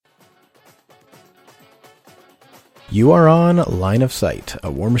You are on Line of Sight, a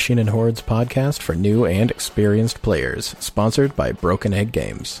War Machine and Hordes podcast for new and experienced players, sponsored by Broken Egg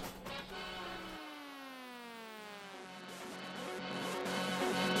Games.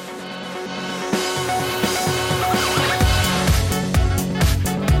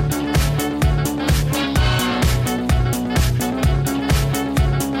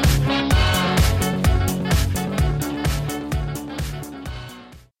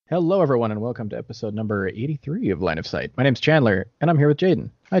 Hello, everyone, and welcome to episode number 83 of Line of Sight. My name's Chandler, and I'm here with Jaden.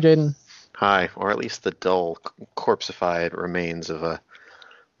 Hi, Jaden. Hi, or at least the dull, corpseified remains of a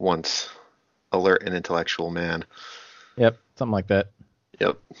once alert and intellectual man. Yep, something like that.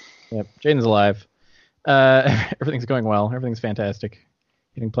 Yep. Jaden's alive. Everything's going well. Everything's fantastic.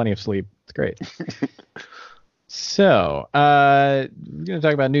 Getting plenty of sleep. It's great. So, we're going to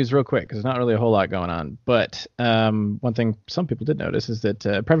talk about news real quick, because there's not really a whole lot going on. But one thing some people did notice is that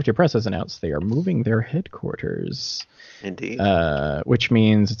Privateer Press has announced they are moving their headquarters. Indeed. Which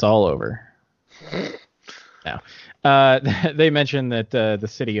means it's all over. Now, they mentioned that the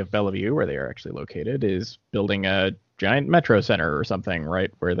city of Bellevue, where they are actually located, is building a giant metro center or something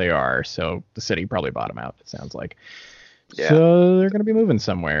right where they are. So the city probably bought them out, it sounds like. Yeah. So they're going to be moving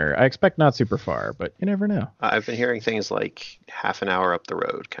somewhere. I expect not super far, but you never know. I've been hearing things like half an hour up the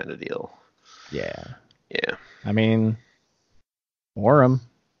road kind of deal. Yeah. Yeah. I mean, Orem.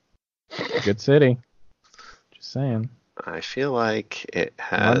 Good city. Just saying. I feel like it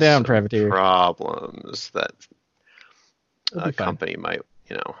has down, Privateer. Problems that a company might,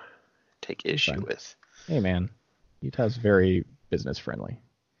 take issue with. Hey, man. Utah's very business friendly.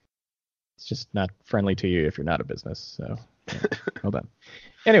 It's just not friendly to you if you're not a business. So, hold on.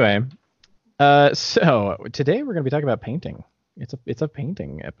 Anyway, so today we're going to be talking about painting. It's a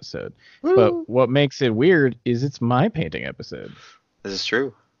painting episode. Woo! But what makes it weird is it's my painting episode. This is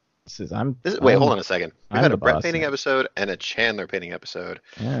true. Wait, hold on a second. We've had a Brett painting episode and a Chandler painting episode.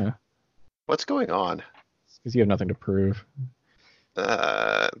 Yeah. What's going on? Because you have nothing to prove.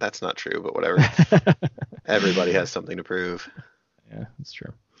 That's not true, but whatever. Everybody has something to prove. Yeah, that's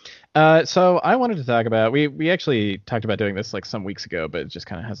true. So I wanted to talk about, we actually talked about doing this like some weeks ago, but it just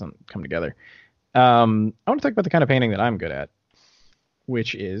kind of hasn't come together. I want to talk about the kind of painting that I'm good at,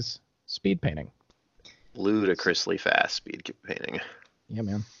 which is speed painting. Ludicrously fast speed painting. Yeah,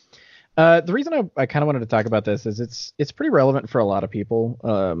 man. The reason I kind of wanted to talk about this is it's pretty relevant for a lot of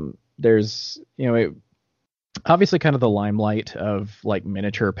people. There's, obviously kind of the limelight of like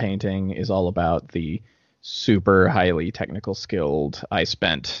miniature painting is all about the super highly technical skilled, I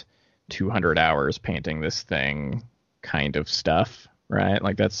spent 200 hours painting this thing kind of stuff, right?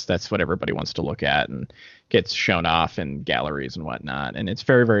 Like that's what everybody wants to look at and gets shown off in galleries and whatnot. And it's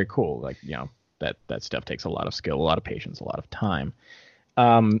very, very cool. Like, that stuff takes a lot of skill, a lot of patience, a lot of time.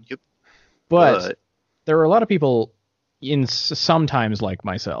 Yep. But there are a lot of people sometimes like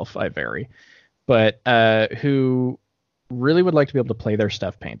myself, I vary, but who really would like to be able to play their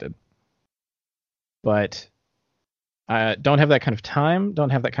stuff painted. But don't have that kind of time,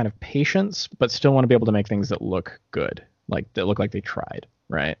 don't have that kind of patience, but still want to be able to make things that look good, like that look like they tried,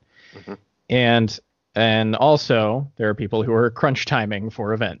 right? Mm-hmm. And also there are people who are crunch timing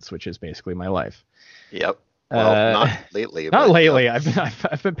for events, which is basically my life. Yep. Well, not lately. Not lately.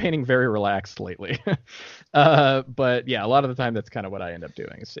 I've been painting very relaxed lately. But yeah, a lot of the time that's kind of what I end up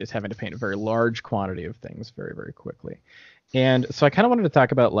doing is having to paint a very large quantity of things very, very quickly. And so I kind of wanted to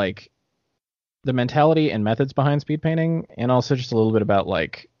talk about like the mentality and methods behind speed painting, and also just a little bit about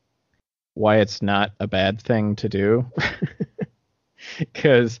like why it's not a bad thing to do.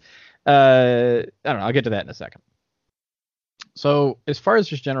 Because I don't know, I'll get to that in a second. So as far as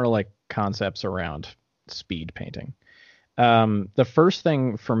just general like concepts around speed painting, the first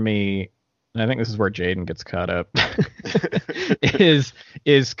thing for me, and I think this is where Jaden gets caught up, is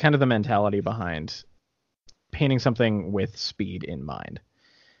kind of the mentality behind painting something with speed in mind.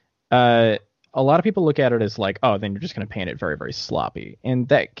 A lot of people look at it as like, oh, then you're just going to paint it very, very sloppy. And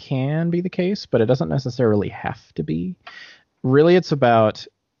that can be the case, but it doesn't necessarily have to be. Really, it's about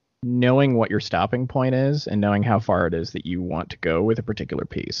knowing what your stopping point is and knowing how far it is that you want to go with a particular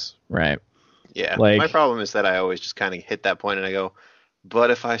piece, right? Yeah, like, my problem is that I always just kind of hit that point and I go,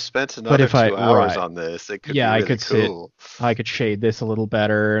 but if I spent another 2 hours on this, it could be really cool. I could shade this a little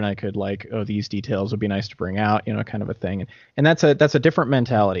better, and I could like, oh, these details would be nice to bring out, kind of a thing. And that's a different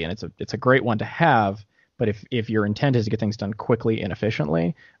mentality, and it's a great one to have. But if your intent is to get things done quickly and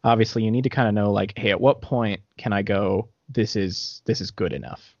efficiently, obviously you need to kind of know like, hey, at what point can I go, this is good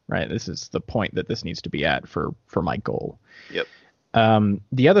enough, right? This is the point that this needs to be at for my goal. Yep.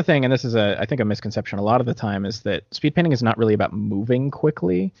 The other thing, and this is I think a misconception a lot of the time, is that speed painting is not really about moving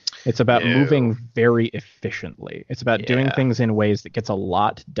quickly. It's about moving very efficiently. It's about doing things in ways that gets a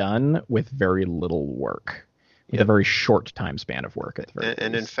lot done with very little work, with a very short time span of work.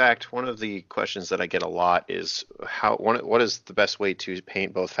 And in fact, one of the questions that I get a lot is what is the best way to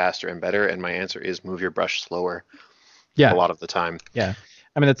paint both faster and better? And my answer is move your brush slower. Yeah. A lot of the time. Yeah.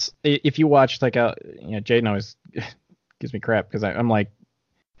 I mean, it's if you watch like Jaden always gives me crap because I'm like,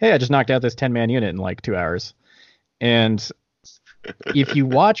 hey, I just knocked out this 10-man unit in like 2 hours. And if you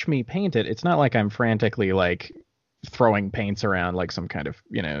watch me paint it, it's not like I'm frantically like throwing paints around like some kind of,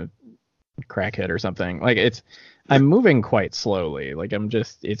 crackhead or something. Like I'm moving quite slowly. Like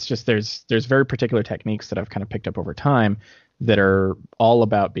it's just there's very particular techniques that I've kind of picked up over time that are all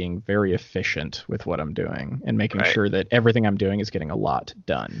about being very efficient with what I'm doing and making sure that everything I'm doing is getting a lot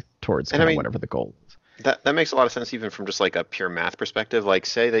done towards kind of whatever the goal is. That makes a lot of sense even from just like a pure math perspective. Like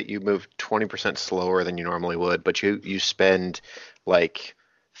say that you move 20% slower than you normally would, but you spend like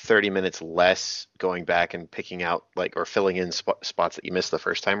 30 minutes less going back and picking out like or filling in spots that you missed the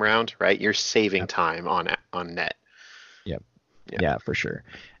first time around, right? You're saving time on net. Yep. Yeah, for sure.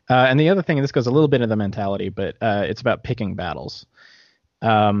 And the other thing, and this goes a little bit into the mentality, but it's about picking battles.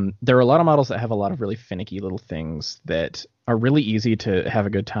 There are a lot of models that have a lot of really finicky little things that are really easy to have a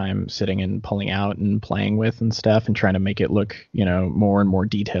good time sitting and pulling out and playing with and stuff and trying to make it look, more and more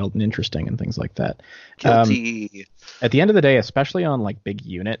detailed and interesting and things like that. Guilty. At the end of the day, especially on like big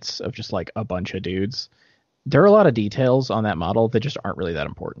units of just like a bunch of dudes, there are a lot of details on that model that just aren't really that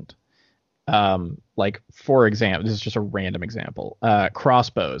important. Like for example, this is just a random example.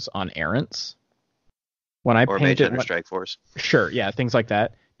 Crossbows on errants. When I paint Mage Hunter Strike Force. Sure, yeah, things like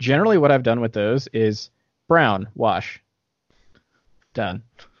that. Generally, what I've done with those is brown, wash, done.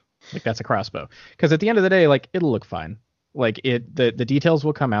 Like that's a crossbow. Because at the end of the day, like it'll look fine. Like the details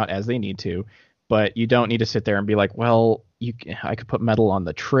will come out as they need to, but you don't need to sit there and be like, well, I could put metal on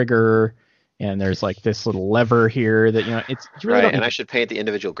the trigger. And there's like this little lever here that, it's really right. And I should paint the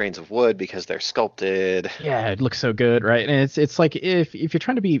individual grains of wood because they're sculpted. Yeah, it looks so good, right? And it's like if you're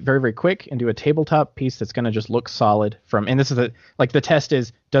trying to be very, very quick and do a tabletop piece that's going to just look solid and this is the test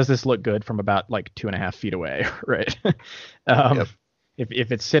is, does this look good from about like 2.5 feet away, right? Yep.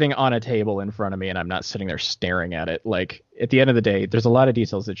 If it's sitting on a table in front of me and I'm not sitting there staring at it, like at the end of the day, there's a lot of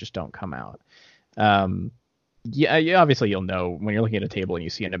details that just don't come out. Yeah, obviously you'll know when you're looking at a table and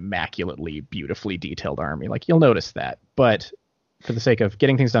you see an immaculately, beautifully detailed army, like you'll notice that. But for the sake of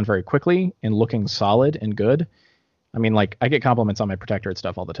getting things done very quickly and looking solid and good, I mean, like I get compliments on my Protectorate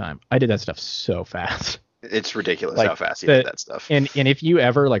stuff all the time. I did that stuff so fast. It's ridiculous how fast you did that stuff. And if you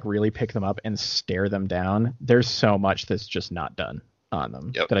ever like really pick them up and stare them down, there's so much that's just not done on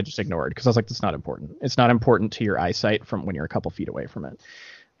them that I just ignored because I was like, that's not important. It's not important to your eyesight from when you're a couple feet away from it.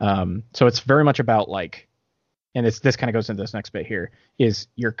 So it's very much about like, and this kind of goes into this next bit here, is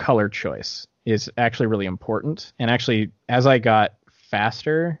your color choice is actually really important. And actually, as I got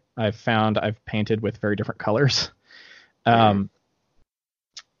faster, I've found I've painted with very different colors. You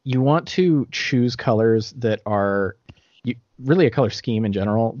want to choose colors that are really a color scheme in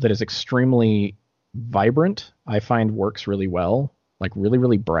general that is extremely vibrant. I find works really well. Like really,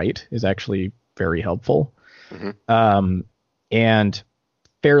 really bright is actually very helpful. And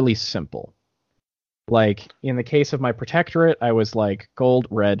fairly simple. Like in the case of my Protectorate, I was like gold,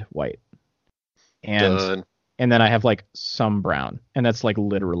 red, white. And then I have like some brown. And that's like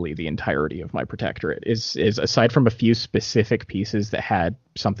literally the entirety of my Protectorate is aside from a few specific pieces that had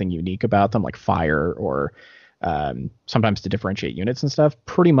something unique about them, like fire or sometimes to differentiate units and stuff.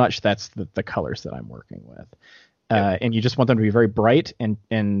 Pretty much that's the colors that I'm working with. And you just want them to be very bright and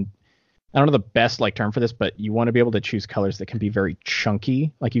I don't know the best like term for this, but you want to be able to choose colors that can be very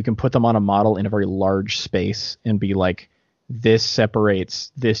chunky. Like you can put them on a model in a very large space and be like, this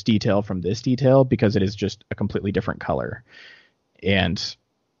separates this detail from this detail because it is just a completely different color and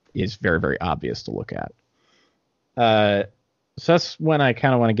is very, very obvious to look at. So that's when I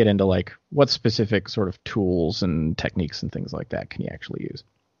kind of want to get into like what specific sort of tools and techniques and things like that can you actually use.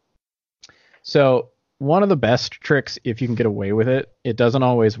 So one of the best tricks, if you can get away with it, it doesn't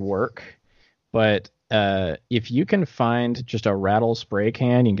always work. But if you can find just a rattle spray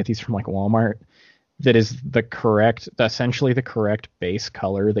can, you can get these from like Walmart, that is essentially the correct base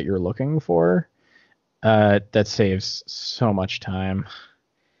color that you're looking for, that saves so much time.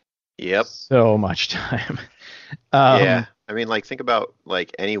 Yep. So much time. Yeah. I mean, like, think about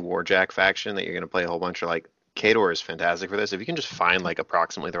like any Warjack faction that you're going to play a whole bunch of. Like, Khador is fantastic for this. If you can just find like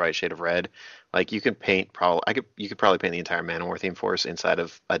approximately the right shade of red, like you can paint you could probably paint the entire Manowar theme force inside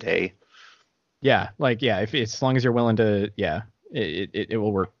of a day. Yeah, like if as long as you're willing to, it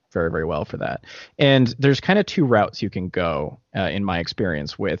will work very, very well for that. And there's kind of two routes you can go, in my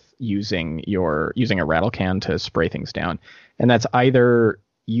experience, with using a rattle can to spray things down. And that's either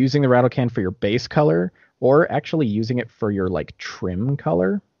using the rattle can for your base color or actually using it for your like trim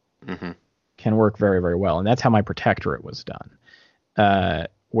color. Hmm. Can work very, very well. And that's how my Protectorate was done.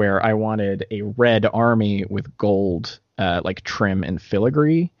 Where I wanted a red army with gold like trim and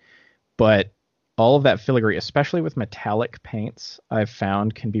filigree, but all of that filigree, especially with metallic paints, I've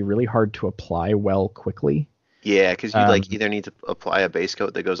found can be really hard to apply well quickly. Yeah, because you like either need to apply a base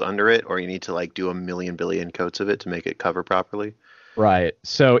coat that goes under it, or you need to like do a million billion coats of it to make it cover properly. Right.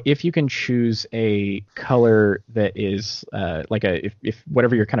 So if you can choose a color that is like if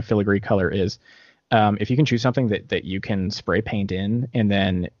whatever your kind of filigree color is, if you can choose something that you can spray paint in and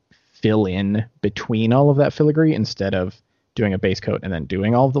then fill in between all of that filigree instead of doing a base coat and then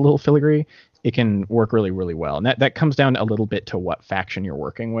doing all of the little filigree, it can work really, really well. And that comes down a little bit to what faction you're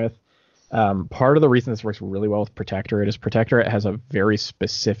working with. Part of the reason this works really well with Protectorate is Protectorate has a very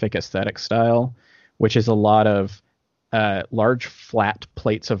specific aesthetic style, which is a lot of large flat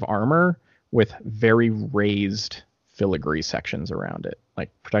plates of armor with very raised filigree sections around it. Like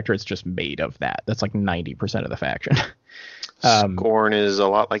Protectorate's just made of that. That's like 90% of the faction. Scorn is a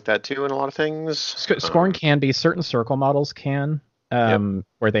lot like that too in a lot of things. Scorn can be. Certain circle models can,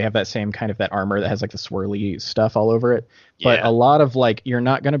 where they have that same kind of that armor that has like the swirly stuff all over it. But Yeah. a lot of like, you're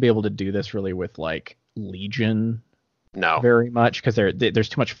not going to be able to do this really with like Legion No. very much because there's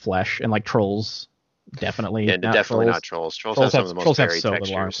too much flesh, and like Trolls definitely Yeah, not definitely Trolls. not trolls. Trolls have some of the most have varied so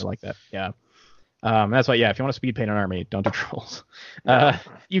little armor textures. like that. Yeah. That's why, yeah, if you want to speed paint an army, don't do Trolls.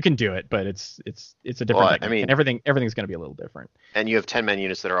 You can do it, but it's a different Well, technique. I mean, And everything's going to be a little different. and you have 10-man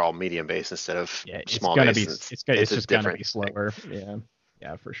units that are all medium base instead of Yeah, it's small gonna base. be It's it's a just gonna different be thing. slower.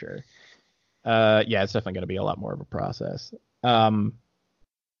 Yeah, for sure. Yeah, it's definitely gonna be a lot more of a process.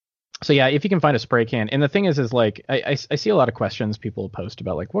 So yeah, if you can find a spray can, and the thing is like I see a lot of questions people post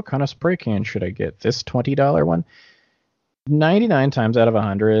about like what kind of spray can should I get? This $20 one? 99 times out of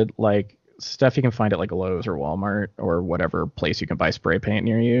 100, like stuff you can find at like Lowe's or Walmart or whatever place you can buy spray paint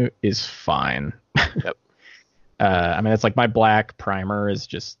near you is fine. Yep. I mean, it's like my black primer is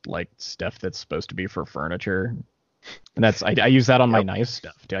just like stuff that's supposed to be for furniture. And that's I use that on my nice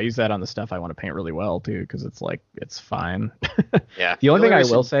stuff. I use that on the stuff I want to paint really well too, because it's like it's fine. Yeah. The only thing I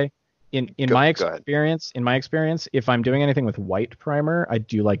reason- will say, in Go my ahead. experience, if I'm doing anything with white primer, I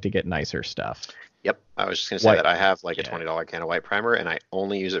do like to get nicer stuff. Yep. I was just gonna say White. that I have like a Yeah. $20 can of white primer, and I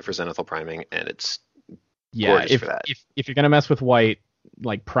only use it for zenithal priming, and it's Yeah, gorgeous for that. if you're gonna mess with white,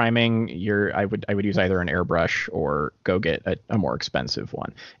 like priming, I would use either an airbrush or go get a more expensive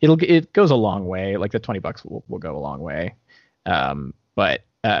one. It goes a long way. Like the $20 will go a long way. But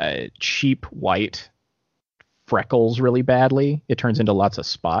cheap white freckles really badly. It turns into lots of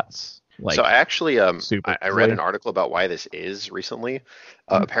spots. Like so I actually super I read easily. an article about why this is recently.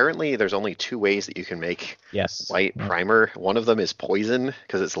 Apparently there's only two ways that you can make Yes. white Yeah. primer. One of them is poison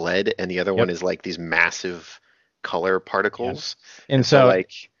because it's lead, and the other one is like these massive color particles. And So so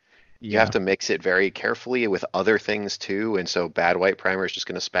like you yeah. have to mix it very carefully with other things too, and so bad white primer is just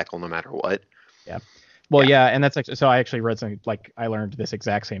going to speckle no matter what. Well, yeah, and that's actually, so I actually read something, like I learned this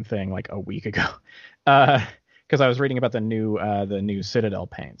exact same thing like a week ago, because I was reading about the new Citadel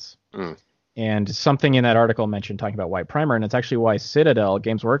paints, Mm. and something in that article mentioned talking about white primer, and it's actually why Citadel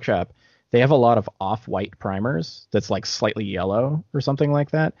Games Workshop, they have a lot of off-white primers that's like slightly yellow or something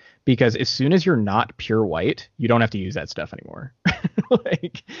like that, because as soon as you're not pure white, you don't have to use that stuff anymore.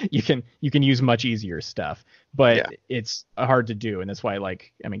 Like you can use much easier stuff, but Yeah. it's hard to do, and that's why,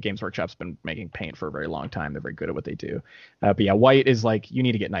 like, I mean, Games Workshop's been making paint for a very long time. They're very good at what they do. But yeah, white is like, you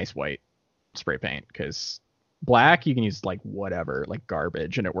need to get nice white spray paint, because black you can use like whatever, like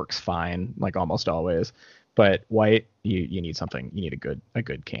garbage, and it works fine like almost always. But white, you need something. You need a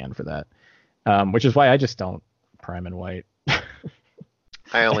good can for that. Which is why I just don't prime in white.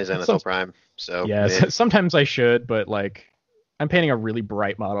 I only zenithal prime, so Yeah, eh, sometimes I should, but like I'm painting a really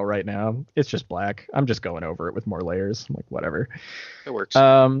bright model right now. It's just black. I'm just going over it with more layers. I'm like, whatever. it works.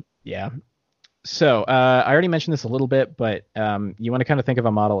 Yeah. So I already mentioned this a little bit, but you want to kind of think of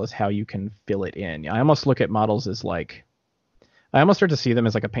a model as how you can fill it in. I almost look at models as like, I almost start to see them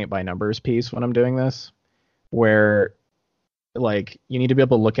as like a paint by numbers piece when I'm doing this, where like you need to be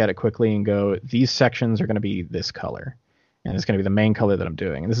able to look at it quickly and go, these sections are going to be this color, and it's going to be the main color that I'm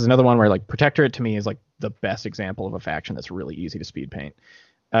doing. And this is another one where like Protectorate to me is like the best example of a faction that's really easy to speed paint.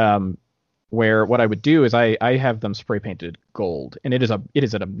 Where what I would do is I have them spray painted gold, and it is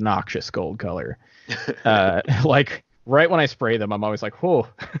an obnoxious gold color. Like right when I spray them, I'm always like, whoa,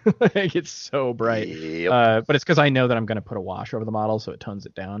 it gets so bright. Yep. But it's because I know that I'm going to put a wash over the model, so it tones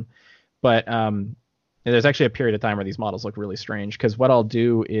it down. But there's actually a period of time where these models look really strange, because what I'll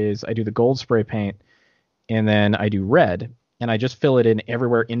do is I do the gold spray paint, and then I do red, and I just fill it in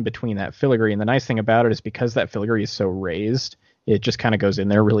everywhere in between that filigree. And the nice thing about it is because that filigree is so raised, it just kind of goes in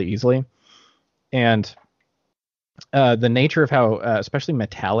there really easily. And the nature of how especially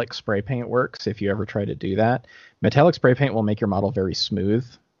metallic spray paint works, if you ever try to do that, metallic spray paint will make your model very smooth,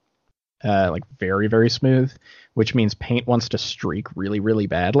 like very, very smooth, which means paint wants to streak really, really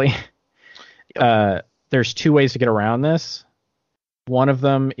badly. Yep. There's two ways to get around this. One of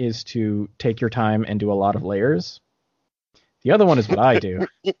them is to take your time and do a lot of layers. The other one is what I do,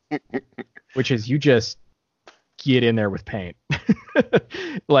 which is you just get in there with paint.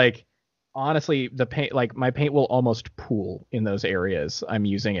 Like, honestly, the paint, like my paint will almost pool in those areas. I'm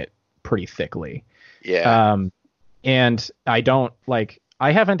using it pretty thickly. Yeah. And I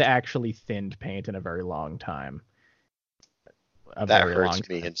haven't actually thinned paint in a very long time. That hurts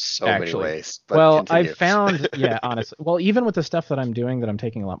me in so many ways. But well, continue. I've found, yeah, honestly, well, even with the stuff that I'm doing that I'm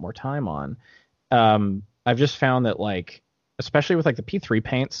taking a lot more time on, I've just found that, like, especially with like the P3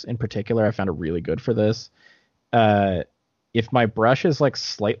 paints in particular, I found it really good for this. If my brush is like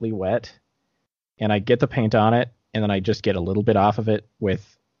slightly wet and I get the paint on it and then I just get a little bit off of it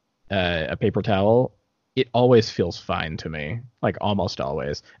with a paper towel, it always feels fine to me, like almost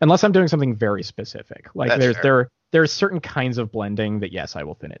always, unless I'm doing something very specific. Like there's certain kinds of blending that, yes, I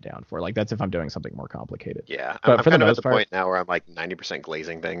will thin it down for. Like that's if I'm doing something more complicated. Yeah, but I'm for kind the of most at the part, point now where I'm like 90%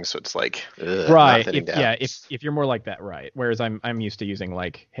 glazing things, so it's like right. Not down. Yeah, if you're more like that, right. Whereas I'm used to using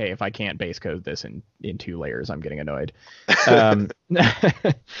like, hey, if I can't base coat this in 2 layers, I'm getting annoyed. And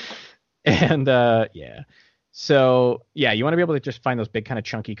yeah. So yeah, you want to be able to just find those big kind of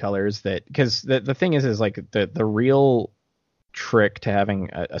chunky colors that, because the thing is like the real trick to having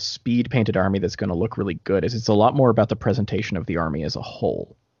a speed painted army that's going to look really good is it's a lot more about the presentation of the army as a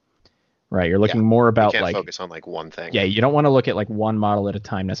whole, right? You're looking more about, you can't like, focus on like one thing. Yeah, you don't want to look at like one model at a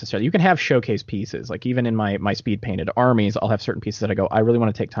time necessarily. You can have showcase pieces. Like even in my speed painted armies, I'll have certain pieces that I go, I really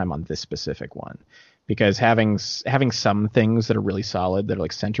want to take time on this specific one, because having some things that are really solid, that are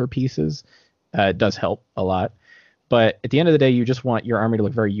like centerpieces, does help a lot. But at the end of the day, you just want your army to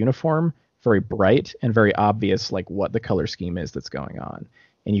look very uniform, very bright, and very obvious, like what the color scheme is that's going on.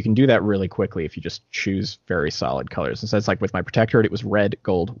 And you can do that really quickly if you just choose very solid colors. And so it's like with my Protectorate, it was red,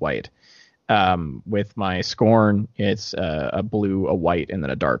 gold, white. With my Scorn, it's a blue, a white, and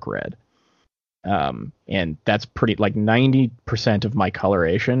then a dark red. And that's pretty, like 90% of my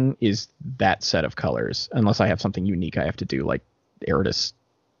coloration is that set of colors, unless I have something unique I have to do, like Eridus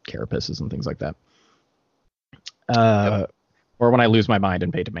carapaces and things like that. Yep. Or when I lose my mind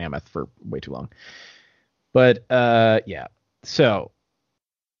and paint a mammoth for way too long. But yeah, so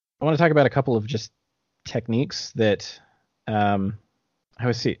I want to talk about a couple of just techniques that I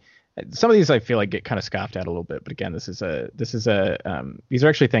would see. Some of these I feel like get kind of scoffed at a little bit, but again, these are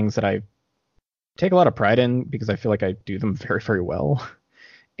actually things that I take a lot of pride in, because I feel like I do them very, very well.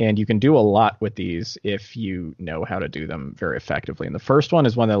 And you can do a lot with these if you know how to do them very effectively. And the first one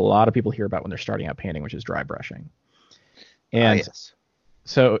is one that a lot of people hear about when they're starting out painting, which is dry brushing. And yes.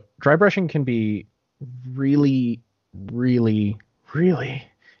 So dry brushing can be really, really, really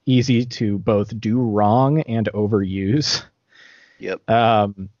easy to both do wrong and overuse. Yep.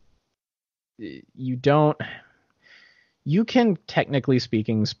 You can, technically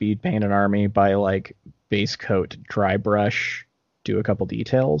speaking, speed paint an army by like base coat, dry brush, do a couple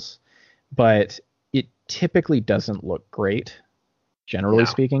details, but it typically doesn't look great, generally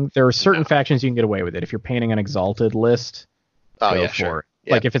speaking. There are certain factions you can get away with it. If you're painting an exalted list, go for it.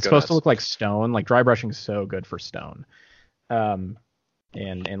 Yeah, like if it's supposed to look like stone, like dry brushing is so good for stone, and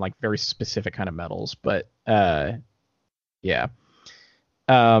like very specific kind of metals. But yeah.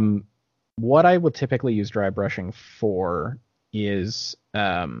 What I would typically use dry brushing for is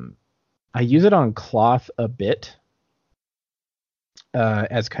I use it on cloth a bit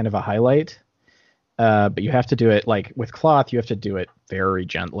as kind of a highlight. But you have to do it, like with cloth, you have to do it very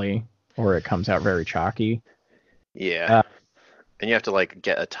gently or it comes out very chalky. Yeah. And you have to like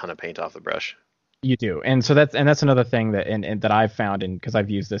get a ton of paint off the brush. You do. And so that's another thing that that I've found, and because I've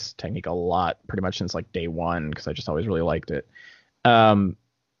used this technique a lot pretty much since like day one, because I just always really liked it.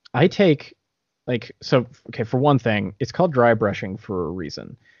 I take for one thing, it's called dry brushing for a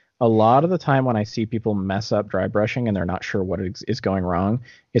reason. A lot of the time when I see people mess up dry brushing and they're not sure what is going wrong,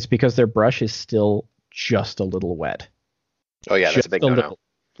 it's because their brush is still just a little wet. Oh yeah, that's a big no-no.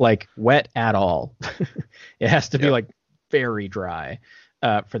 Like wet at all. It has to be like very dry.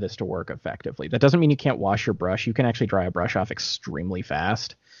 for this to work effectively. That doesn't mean you can't wash your brush. You can actually dry a brush off extremely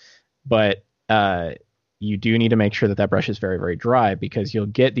fast, but you do need to make sure that that brush is very, very dry, because you'll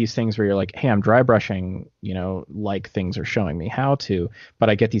get these things where you're like, hey, I'm dry brushing, like things are showing me how to, but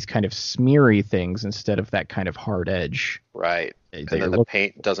I get these kind of smeary things instead of that kind of hard edge. Right. And then the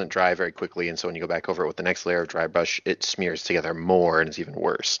paint doesn't dry very quickly, and so when you go back over it with the next layer of dry brush, it smears together more and it's even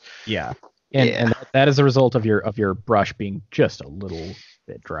worse. Yeah. And that is a result of your brush being just a little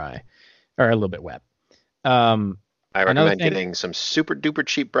bit dry or a little bit wet. I recommend getting some super duper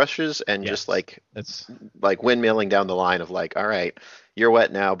cheap brushes and just like windmilling down the line of like, all right, you're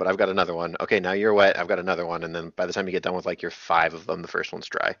wet now, but I've got another one. Okay, now you're wet, I've got another one, and then by the time you get done with like your 5 of them, the first one's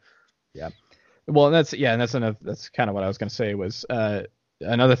dry. Yeah. Well, and that's kind of what I was going to say was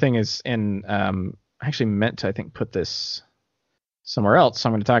another thing is I actually meant to, I think, put this somewhere else, so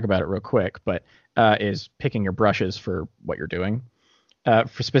I'm going to talk about it real quick, but is picking your brushes for what you're doing.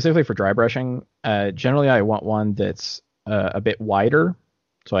 Specifically for dry brushing, generally I want one that's a bit wider.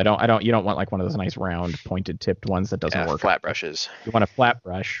 So you don't want like one of those nice round pointed tipped ones that doesn't work. Flat brushes. You want a flat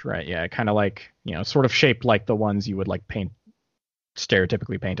brush, right? Yeah, kind of like, sort of shaped like the ones you would like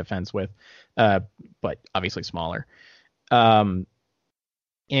stereotypically paint a fence with, but obviously smaller. And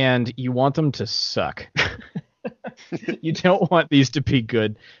you want them to suck. You don't want these to be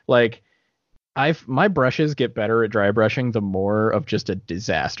good. Like, my brushes get better at dry brushing the more of just a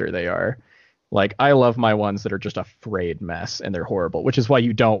disaster they are. Like, I love my ones that are just a frayed mess and they're horrible, which is why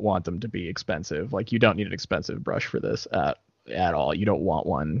you don't want them to be expensive. Like, you don't need an expensive brush for this at all. You don't want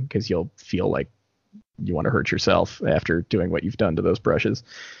one because you'll feel like you want to hurt yourself after doing what you've done to those brushes.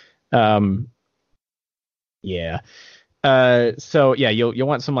 Yeah. So yeah, you'll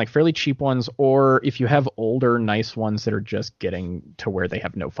want some like fairly cheap ones, or if you have older nice ones that are just getting to where they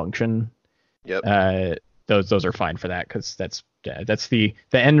have no function. Yep. Those are fine for that, because that's the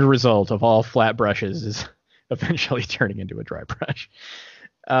end result of all flat brushes is eventually turning into a dry brush.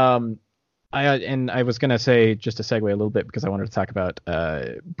 I was gonna say, just to segue a little bit, because I wanted to talk about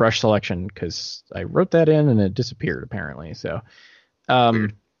brush selection, because I wrote that in and it disappeared apparently. So yeah,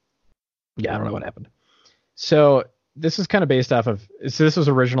 I don't know what happened. So this is kind of based off of, so this was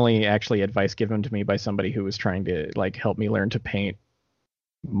originally actually advice given to me by somebody who was trying to like help me learn to paint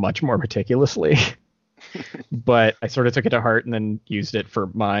much more meticulously. But I sort of took it to heart and then used it for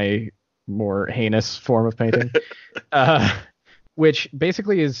my more heinous form of painting, which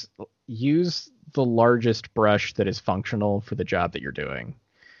basically is use the largest brush that is functional for the job that you're doing.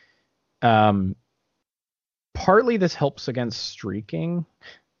 Partly this helps against streaking,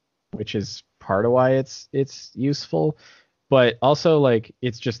 which is part of why it's useful, but also like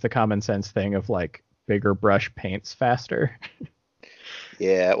it's just the common sense thing of like bigger brush paints faster.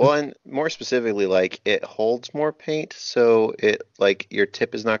 Yeah, well, and more specifically, like it holds more paint, so it like your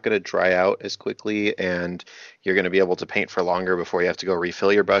tip is not going to dry out as quickly, and you're going to be able to paint for longer before you have to go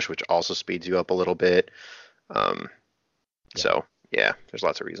refill your brush, which also speeds you up a little bit. So yeah, there's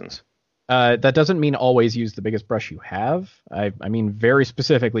lots of reasons. That doesn't mean always use the biggest brush you have. I mean very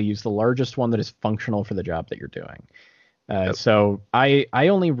specifically use the largest one that is functional for the job that you're doing. Yep. So I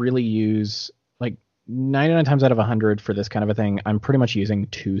only really use, like, 99 times out of 100 for this kind of a thing, I'm pretty much using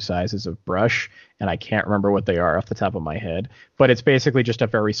 2 sizes of brush, and I can't remember what they are off the top of my head, but it's basically just a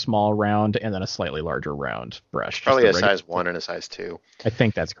very small round and then a slightly larger round brush. Probably a size 1 and a size 2. I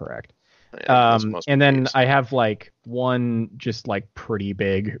think that's correct. Yeah, and then I have like one just like pretty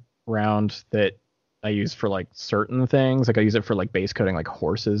big round that I use for like certain things. Like I use it for like base coating like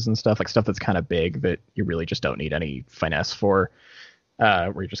horses and stuff, like stuff that's kind of big that you really just don't need any finesse for.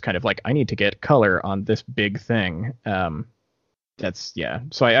 Where you're just kind of like, I need to get color on this big thing. So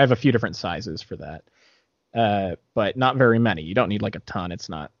I have a few different sizes for that, but not very many. You don't need like a ton. It's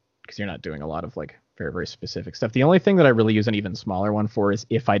not, because you're not doing a lot of like very, very specific stuff. The only thing that I really use an even smaller one for is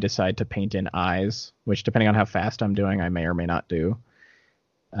if I decide to paint in eyes, which depending on how fast I'm doing, I may or may not do.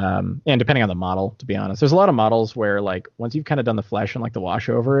 And depending on the model, to be honest, there's a lot of models where like once you've kind of done the flesh and like the wash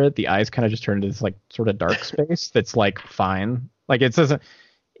over it, the eyes kind of just turn into this like sort of dark space that's like fine. Like it doesn't,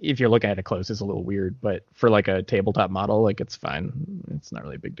 if you're looking at it close, it's a little weird, but for like a tabletop model, like it's fine. It's not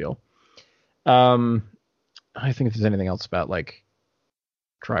really a big deal. I think if there's anything else about like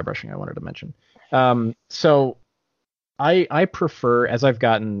dry brushing I wanted to mention. So I prefer, as I've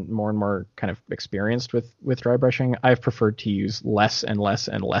gotten more and more kind of experienced with dry brushing, I've preferred to use less and less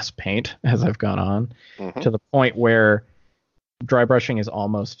and less paint as I've gone on, to the point where dry brushing is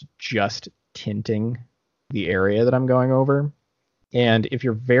almost just tinting the area that I'm going over. And if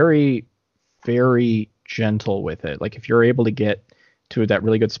you're very, very gentle with it, like if you're able to get to that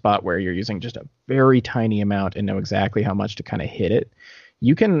really good spot where you're using just a very tiny amount and know exactly how much to kind of hit it,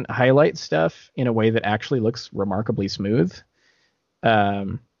 you can highlight stuff in a way that actually looks remarkably smooth,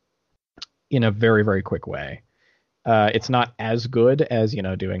 um, in a very, very quick way. It's not as good as,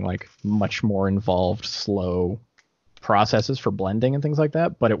 doing like much more involved, slow processes for blending and things like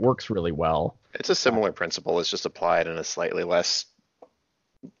that, but it works really well. It's a similar principle. It's just applied in a slightly less,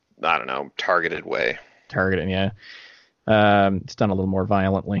 I don't know, targeted way. Targeting, yeah. It's done a little more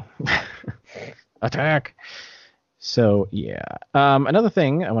violently. Attack. So, yeah. Another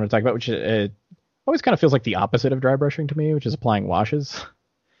thing I want to talk about, which always kind of feels like the opposite of dry brushing to me, which is applying washes.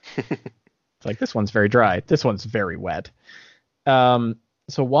 It's like, this one's very dry. This one's very wet. So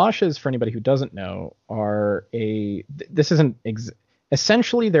washes, for anybody who doesn't know, are this isn't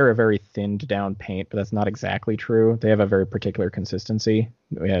essentially they're a very thinned down paint, but that's not exactly true. They have a very particular consistency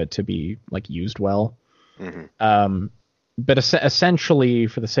to be like used well. Mm-hmm. But essentially,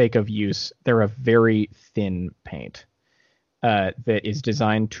 for the sake of use, they're a very thin paint that is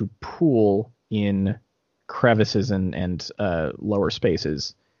designed to pool in crevices and lower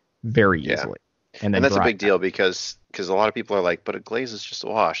spaces very easily. And that's a big deal because a lot of people are like, but a glaze is just a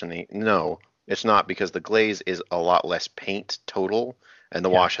wash. And no, it's not, because the glaze is a lot less paint total, and the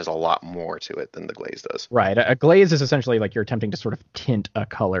wash has a lot more to it than the glaze does. Right. A glaze is essentially like you're attempting to sort of tint a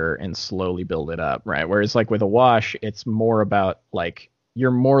color and slowly build it up, right? Whereas like with a wash, it's more about like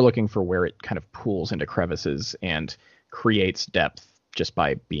you're more looking for where it kind of pools into crevices and creates depth just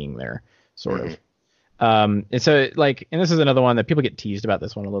by being there, sort of. And so like, and this is another one that people get teased about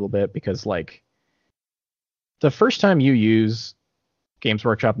this one a little bit, because like the first time you use Games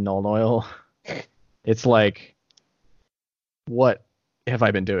Workshop Nuln Oil, it's like, what have I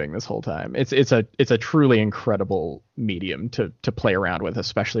been doing this whole time? It's a truly incredible medium to play around with,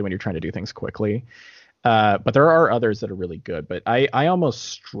 especially when you're trying to do things quickly. But there are others that are really good. But I almost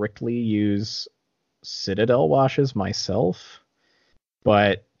strictly use Citadel washes myself,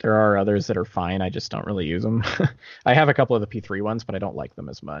 but there are others that are fine. I just don't really use them. I have a couple of the P3 ones, but I don't like them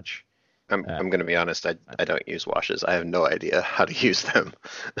as much. I'm going to be honest. I don't use washes. I have no idea how to use them.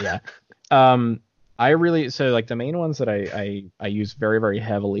 Yeah. So like the main ones that I use very, very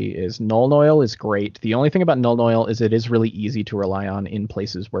heavily is Nuln Oil is great. The only thing about Nuln Oil is it is really easy to rely on in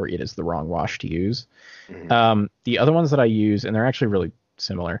places where it is the wrong wash to use. Mm-hmm. The other ones that I use, and they're actually really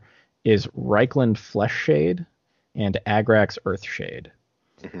similar, is Reikland Flesh Shade and Agrax Earth Shade.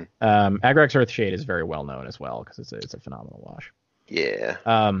 Mm-hmm. Agrax Earth Shade is very well known as well because it's a phenomenal wash. Yeah.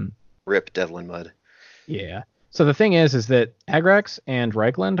 Rip Devlin Mud. Yeah. So the thing is that Agrax and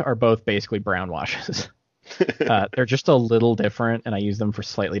Reikland are both basically brown washes. They're just a little different, and I use them for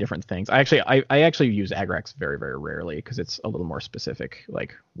slightly different things. I actually use Agrax very, very rarely because it's a little more specific,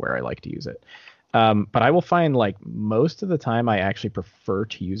 like where I like to use it. But I will find like most of the time I actually prefer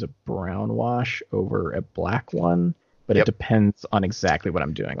to use a brown wash over a black one. But It depends on exactly what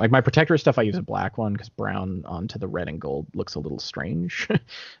I'm doing. Like my protector stuff, I use a black one because brown onto the red and gold looks a little strange.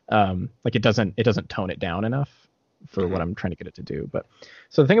 Like it doesn't tone it down enough for what I'm trying to get it to do. But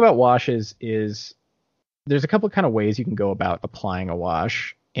so the thing about washes is there's a couple kind of ways you can go about applying a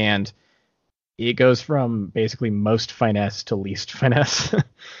wash, and it goes from basically most finesse to least finesse.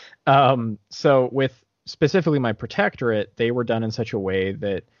 So with specifically my protectorate, they were done in such a way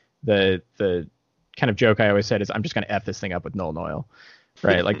that the kind of joke I always said is I'm just going to F this thing up with Nuln Oil,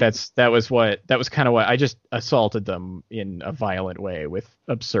 right? Like that was kind of what I just assaulted them in a violent way with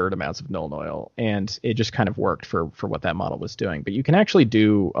absurd amounts of Nuln Oil, and it just kind of worked for what that model was doing. But you can actually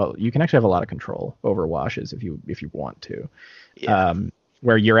have a lot of control over washes if you want to. Yeah.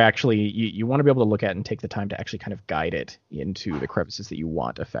 Where you're actually you want to be able to look at and take the time to actually kind of guide it into the crevices that you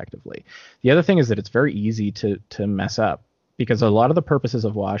want effectively. The other thing is that it's very easy to mess up, because a lot of the purposes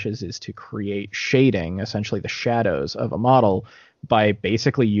of washes is to create shading, essentially the shadows of a model, by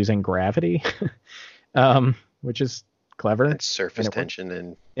basically using gravity, which is clever. And surface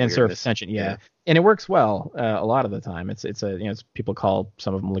tension and surface tension, yeah. And it works well a lot of the time. It's people call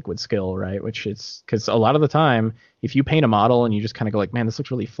some of them liquid skill, right? Which it's because a lot of the time, if you paint a model and you just kind of go like, man, this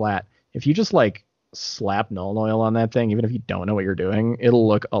looks really flat. If you just like slap Nuln Oil on that thing, even if you don't know what you're doing, it'll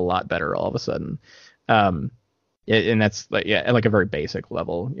look a lot better all of a sudden. And that's like a very basic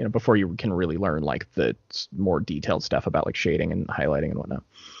level, before you can really learn like the more detailed stuff about like shading and highlighting and whatnot.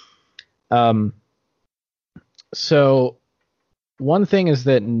 So one thing is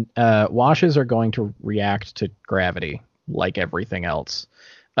that washes are going to react to gravity like everything else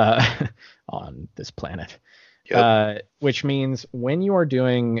on this planet. Yep. Which means when you are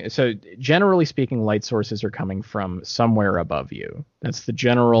generally speaking, light sources are coming from somewhere above you. That's the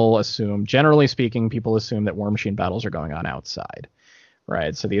generally speaking, people assume that War Machine battles are going on outside,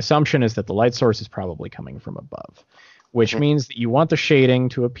 right? So the assumption is that the light source is probably coming from above. which means that you want the shading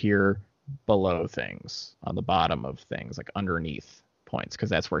to appear below things, on the bottom of things, like underneath points, because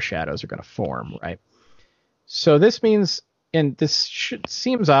that's where shadows are going to form, right? So this means, and this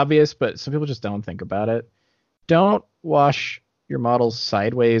seems obvious, but some people just don't think about it. Don't wash your models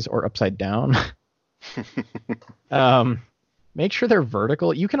sideways or upside down. Make sure they're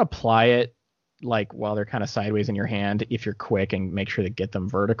vertical. You can apply it like while they're kind of sideways in your hand if you're quick and make sure to get them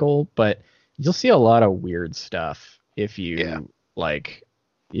vertical, but you'll see a lot of weird stuff if you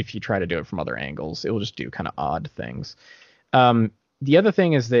if you try to do it from other angles. It will just do kind of odd things. The other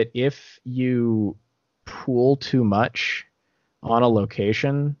thing is that if you pool too much on a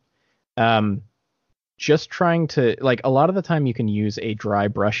location, just trying to, like, a lot of the time you can use a dry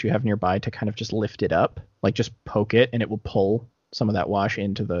brush you have nearby to kind of just lift it up, like just poke it and it will pull some of that wash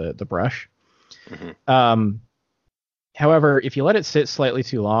into the brush. Mm-hmm. However, if you let it sit slightly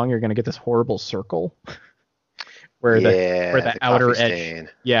too long, you're going to get this horrible circle where the outer edge,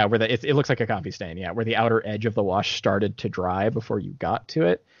 it looks like a coffee stain, where the outer edge of the wash started to dry before you got to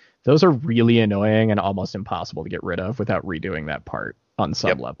it. Those are really annoying and almost impossible to get rid of without redoing that part on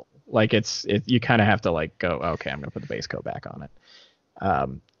some level. Like you kind of have to like go, okay, I'm going to put the base coat back on it.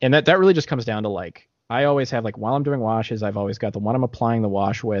 And that really just comes down to, like, I always have, like, while I'm doing washes, I've always got the one I'm applying the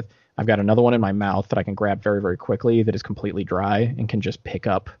wash with. I've got another one in my mouth that I can grab very, very quickly that is completely dry and can just pick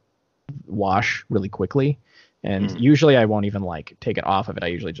up wash really quickly. And usually I won't even, like, take it off of it. I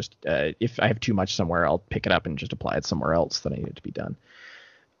usually just, if I have too much somewhere, I'll pick it up and just apply it somewhere else that I need it to be done.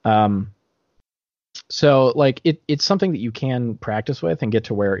 So, like, it's something that you can practice with and get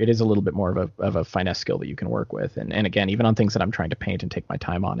to where it is a little bit more of a finesse skill that you can work with. And again, even on things that I'm trying to paint and take my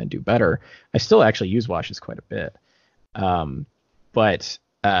time on and do better, I still actually use washes quite a bit. But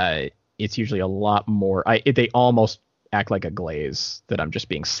it's usually a lot more, they almost act like a glaze that I'm just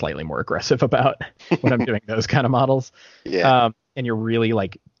being slightly more aggressive about when I'm doing those kind of models. Yeah. And you're really,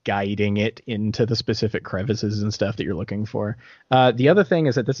 like, guiding it into the specific crevices and stuff that you're looking for. The other thing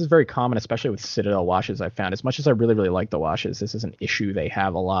is that this is very common, especially with Citadel washes. I've found, as much as I really, really like the washes, this is an issue they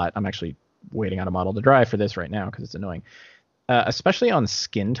have a lot. I'm actually waiting on a model to dry for this right now because it's annoying. Especially on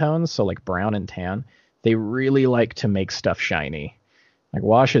skin tones, so like brown and tan, they really like to make stuff shiny. Like,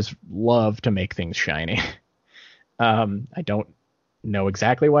 washes love to make things shiny. I don't know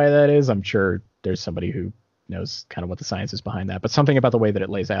exactly why that is. I'm sure there's somebody who knows kind of what the science is behind that, but something about the way that it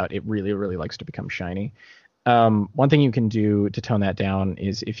lays out, it really, really likes to become shiny. One thing you can do to tone that down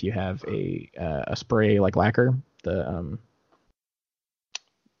is if you have a spray like lacquer, the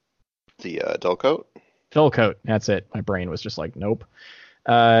dull coat. Dull coat, that's it. My brain was just like, nope.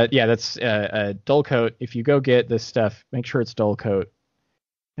 That's a dull coat. If you go get this stuff, make sure it's dull coat.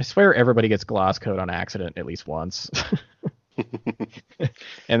 I swear everybody gets gloss coat on accident at least once.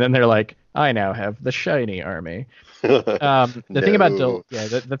 And then they're like, I now have the shiny army. The thing about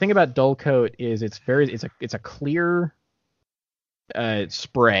the thing about dull coat is it's a clear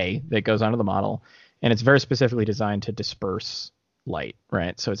spray that goes onto the model, and it's very specifically designed to disperse light,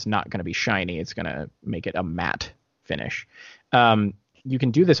 right? So it's not going to be shiny. It's going to make it a matte finish. You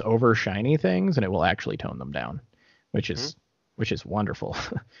can do this over shiny things, and it will actually tone them down, which is wonderful.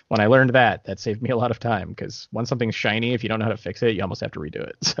 When I learned that saved me a lot of time, because once something's shiny, if you don't know how to fix it, you almost have to redo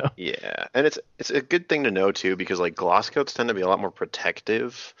it. So yeah, and it's a good thing to know too, because like gloss coats tend to be a lot more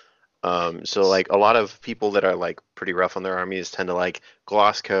protective. So like a lot of people that are like pretty rough on their armies tend to like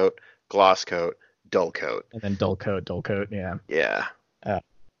gloss coat, dull coat, and then dull coat. Yeah. Yeah.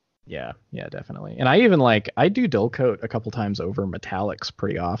 Yeah, definitely. And I even I do dull coat a couple times over metallics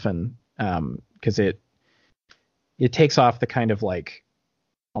pretty often, because it takes off the kind of like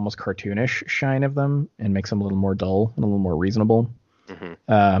almost cartoonish shine of them and makes them a little more dull and a little more reasonable.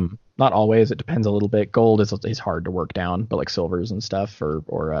 Mm-hmm. Not always. It depends a little bit. Gold is hard to work down, but like silvers and stuff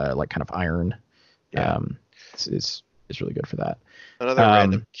or like kind of iron, is really good for that. Another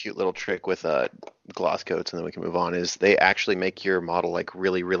random cute little trick with gloss coats, and then we can move on, is they actually make your model like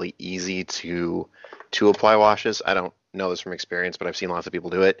really, really easy to apply washes. I don't know this from experience, but I've seen lots of people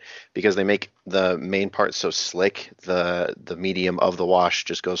do it because they make the main part so slick. The medium of the wash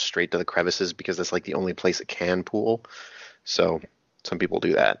just goes straight to the crevices because that's like the only place it can pool. So some people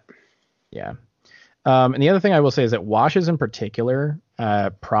do that. Yeah. And the other thing I will say is that washes in particular,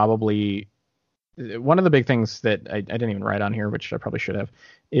 probably one of the big things that I didn't even write on here, which I probably should have,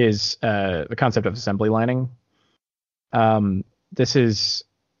 is the concept of assembly lining. This is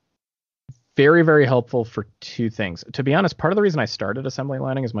very, very helpful for two things. To be honest, part of the reason I started assembly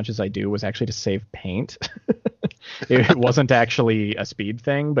lining as much as I do was actually to save paint. It wasn't actually a speed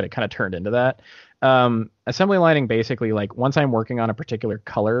thing, but it kind of turned into that. Assembly lining basically, like, once I'm working on a particular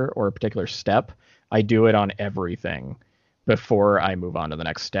color or a particular step, I do it on everything before I move on to the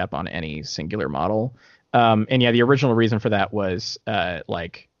next step on any singular model. And yeah, the original reason for that was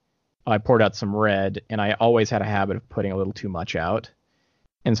like I poured out some red, and I always had a habit of putting a little too much out.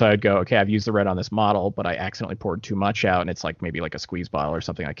 And so I'd go, okay, I've used the red on this model, but I accidentally poured too much out, and it's like maybe like a squeeze bottle or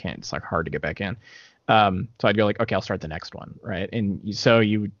something. I can't. It's like hard to get back in. So I'd go like, okay, I'll start the next one, right? And so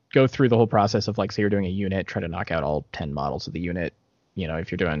you go through the whole process of like, say you're doing a unit, try to knock out all 10 models of the unit. You know,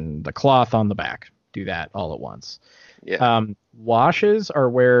 if you're doing the cloth on the back, do that all at once. Yeah. Washes are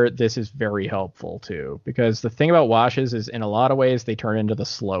where this is very helpful too, because the thing about washes is in a lot of ways they turn into the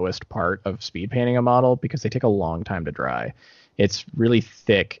slowest part of speed painting a model because they take a long time to dry. It's really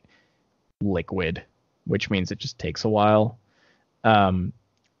thick liquid, which means it just takes a while.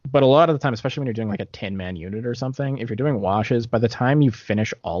 But a lot of the time, especially when you're doing like a 10-man unit or something, if you're doing washes, by the time you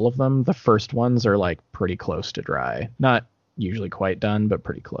finish all of them, the first ones are like pretty close to dry. Not usually quite done, but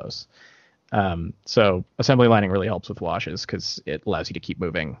pretty close. So assembly lining really helps with washes because it allows you to keep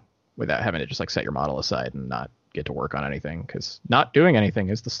moving without having to just like set your model aside and not get to work on anything, because not doing anything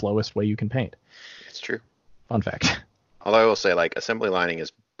is the slowest way you can paint. It's true. Fun fact. Although I will say, like, assembly lining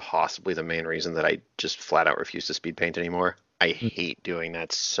is possibly the main reason that I just flat out refuse to speed paint anymore. I hate doing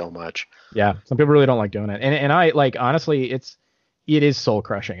that so much. Yeah, some people really don't like doing it, and I like, honestly, it is soul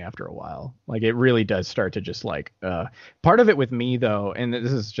crushing after a while. Like, it really does start to just like part of it with me though, and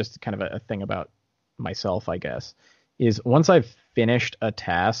this is just kind of a thing about myself, I guess, is once I've finished a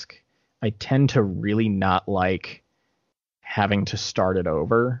task, I tend to really not like having to start it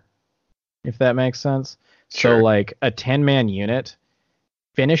over, if that makes sense. Sure. So like a 10-man unit,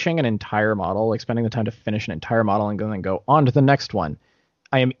 finishing an entire model, like spending the time to finish an entire model and then go on to the next one,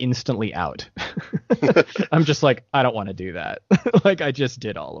 I am instantly out. I'm just like, I don't want to do that. Like, I just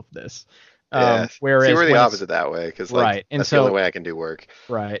did all of this. Yeah. Whereas see, we're the opposite that way, because like, right, and that's so, the only way I can do work.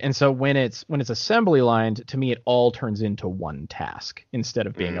 Right, and so when it's assembly lined, to me, it all turns into one task instead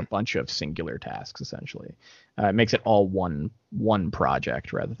of being a bunch of singular tasks. Essentially, it makes it all one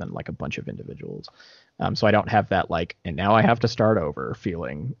project rather than like a bunch of individuals. So I don't have that like, and now I have to start over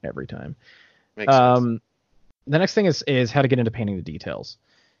feeling every time. Makes sense. The next thing is how to get into painting the details.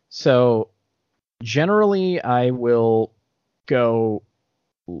 So generally I will go,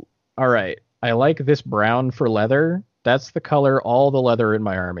 all right, I like this brown for leather. That's the color all the leather in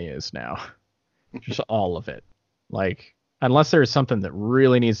my army is now. Just all of it. Like, unless there's something that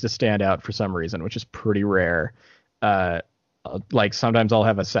really needs to stand out for some reason, which is pretty rare. Like, sometimes I'll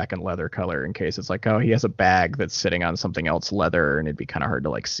have a second leather color in case it's like, oh, he has a bag that's sitting on something else leather and it'd be kind of hard to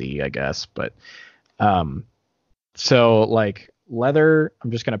like see, I guess. But so like leather,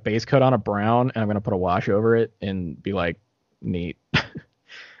 I'm just going to base coat on a brown and I'm going to put a wash over it and be like, neat.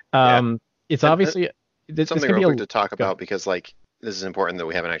 Yeah. It's obviously something real quick to talk about, because like this is important that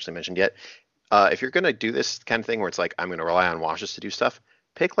we haven't actually mentioned yet. If you're going to do this kind of thing where it's like, I'm going to rely on washes to do stuff,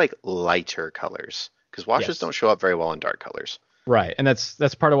 pick like lighter colors, because washes don't show up very well in dark colors. Right. And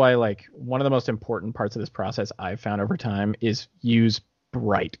that's part of why, like, one of the most important parts of this process I've found over time is use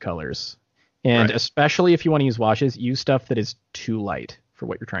bright colors. And especially if you want to use washes, use stuff that is too light for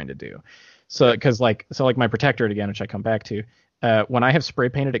what you're trying to do. So, because like my Protectorate again, which I come back to, when I have spray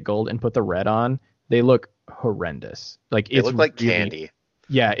painted it gold and put the red on, they look horrendous. Like, they look like candy.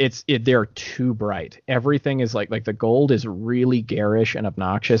 Yeah, they're too bright. Everything is like the gold is really garish and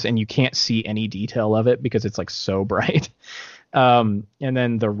obnoxious, and you can't see any detail of it because it's like so bright. And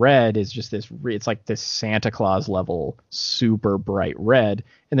then the red is just it's like this Santa Claus level super bright red,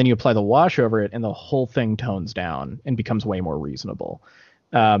 and then you apply the wash over it and the whole thing tones down and becomes way more reasonable.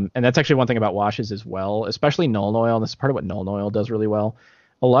 And that's actually one thing about washes as well, especially Nuln Oil, and this is part of what Nuln Oil does really well.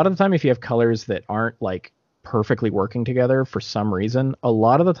 A lot of the time, if you have colors that aren't like perfectly working together for some reason, a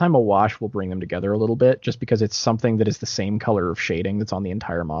lot of the time a wash will bring them together a little bit, just because it's something that is the same color of shading that's on the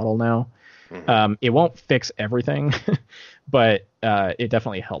entire model now. It won't fix everything, but it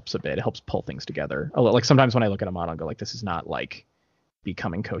definitely helps a bit. It helps pull things together. Like, sometimes when I look at a model and go like, this is not like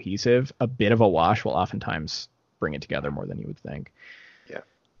becoming cohesive, a bit of a wash will oftentimes bring it together more than you would think.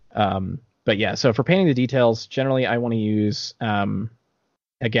 Yeah. But yeah, so for painting the details, generally I want to use,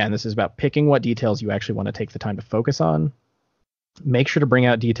 again, this is about picking what details you actually want to take the time to focus on. Make sure to bring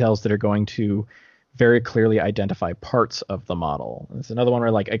out details that are going to very clearly identify parts of the model. It's another one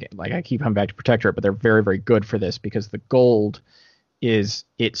where I keep coming back to Protectorate, but they're very, very good for this because the gold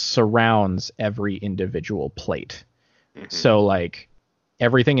it surrounds every individual plate. So like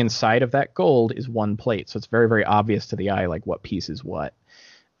everything inside of that gold is one plate. So it's very, very obvious to the eye, like what piece is what.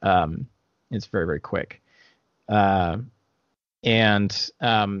 It's very, very quick. So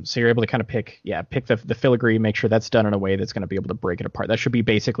you're able to kind of pick the filigree, make sure that's done in a way that's going to be able to break it apart. That should be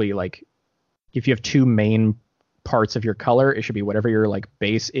basically like if you have two main parts of your color, it should be whatever your like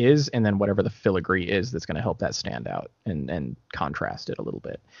base is, and then whatever the filigree is that's going to help that stand out and contrast it a little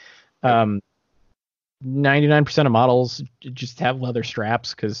bit. 99% of models just have leather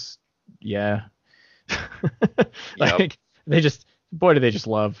straps because, yeah, like they just, boy, do they just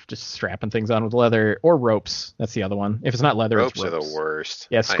love just strapping things on with leather or ropes. That's the other one. If it's not leather, ropes it's ropes. Are the worst.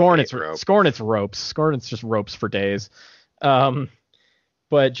 Yeah, Scorn, it's ropes. Scorn, it's just ropes for days.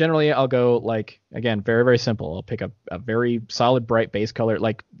 But generally, I'll go like, again, very, very simple. I'll pick a very solid, bright base color,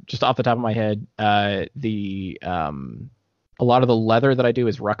 like just off the top of my head. A lot of the leather that I do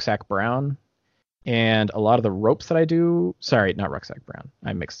is rucksack brown. And a lot of the ropes that I do, sorry, not rucksack brown.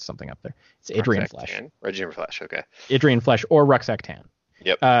 I mixed something up there. It's Adrian Flesh. Adrian Flesh, okay. Adrian Flesh or rucksack tan.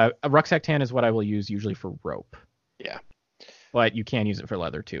 Yep. A rucksack tan is what I will use usually for rope. Yeah. But you can use it for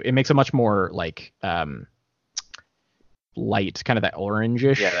leather too. It makes a much more like light, kind of that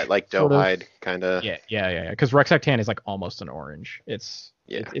orangish. Yeah, that like doe hide kind of. Yeah. Because rucksack tan is like almost an orange. It's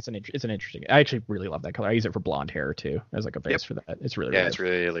an interesting. I actually really love that color. I use it for blonde hair too as like a base for that. It's really it's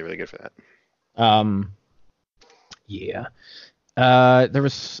really really good for that. There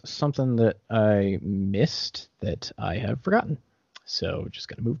was something that I missed that I have forgotten. So just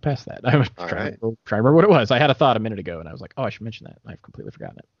gonna move past that. I'm trying to remember what it was. I had a thought a minute ago and I was like, oh, I should mention that. I've completely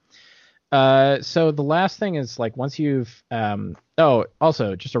forgotten it. So the last thing is like once you've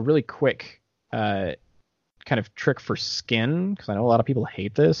also just a really quick kind of trick for skin, because I know a lot of people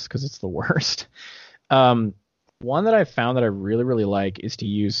hate this because it's the worst. One that I found that I really, really like is to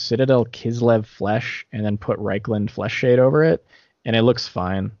use Citadel Kislev Flesh and then put Reikland Flesh Shade over it, and it looks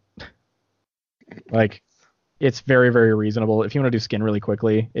fine. Like, it's very, very reasonable. If you want to do skin really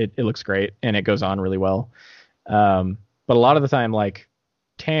quickly, it looks great, and it goes on really well. But a lot of the time, like,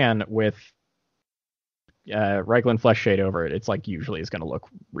 tan with Reikland Flesh Shade over it, it's like usually is going to look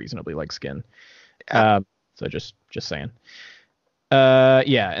reasonably like skin. So just saying.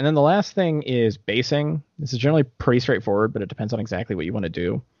 And then the last thing is basing. This is generally pretty straightforward, but it depends on exactly what you want to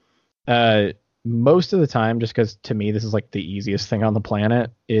do. Most of the time, just because to me this is like the easiest thing on the planet,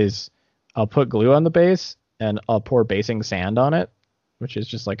 is I'll put glue on the base and I'll pour basing sand on it, which is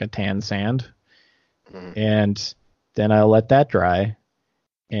just like a tan sand. And then I'll let that dry.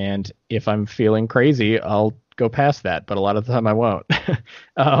 And if I'm feeling crazy, I'll go past that, but a lot of the time I won't.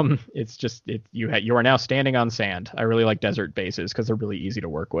 It's just you are now standing on sand. I really like desert bases because they're really easy to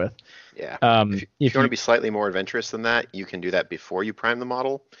work with. Yeah. If you want to be slightly more adventurous than that, you can do that before you prime the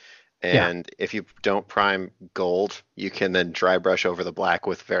model. And if you don't prime gold, you can then dry brush over the black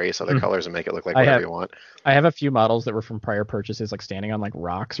with various other colors and make it look like whatever you want. I have a few models that were from prior purchases, like standing on like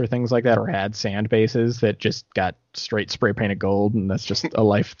rocks or things like that, or had sand bases that just got straight spray painted gold, and that's just a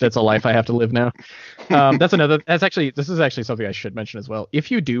life. That's a life I have to live now. This is actually something I should mention as well. If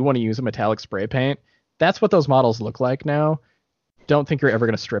you do want to use a metallic spray paint, that's what those models look like now. Don't think you're ever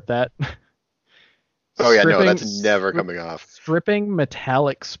going to strip that. Oh yeah, no, that's never coming off. Stripping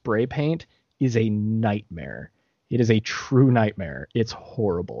metallic spray paint is a nightmare. It is a true nightmare. It's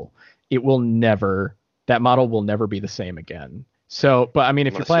horrible. That model will never be the same again. So, but I mean,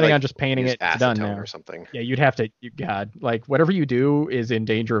 if you're planning on just painting it, it's done now. Or something. Yeah, you'd have to. Like whatever you do is in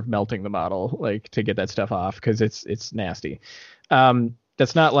danger of melting the model, like to get that stuff off, because it's nasty.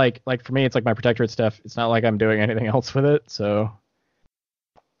 That's not like for me, it's like my protectorate stuff. It's not like I'm doing anything else with it. So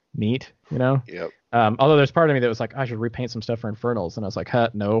neat, you know. Yep. Although there's part of me that was like, I should repaint some stuff for Infernals, and I was like,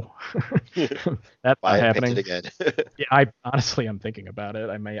 no, that's not happening. Again. Yeah, I'm thinking about it.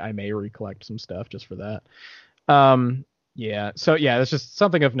 I may recollect some stuff just for that. So that's just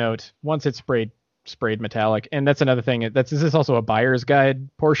something of note. Once it's sprayed metallic, and that's another thing. This is also a buyer's guide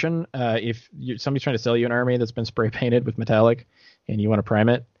portion. If somebody's trying to sell you an army that's been spray painted with metallic, and you want to prime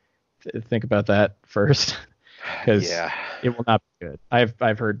it, think about that first. Because it will not be good.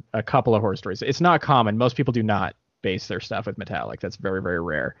 I've heard a couple of horror stories. It's not common. Most people do not base their stuff with metallic. That's very, very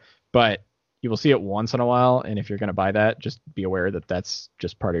rare. But you will see it once in a while, and if you're going to buy that, just be aware that that's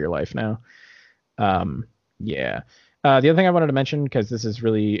just part of your life now. The other thing I wanted to mention, because this is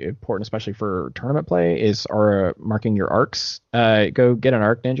really important, especially for tournament play, is marking your arcs. Go get an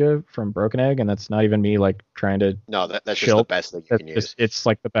Arc Ninja from Broken Egg, and that's not even me like trying to. No, that's just the best thing you can use. It's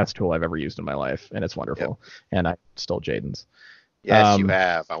like the best tool I've ever used in my life, and it's wonderful. Yep. And I stole Jaden's. Yes, you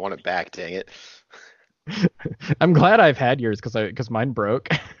have. I want it back. Dang it. I'm glad I've had yours because mine broke.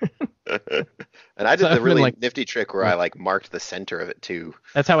 And I did the really nifty trick where I marked the center of it too.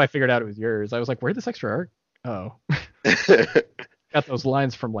 That's how I figured out it was yours. I was like, where'd this extra arc? Oh. Got those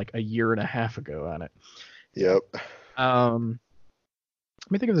lines from like a year and a half ago on it. Yep. Let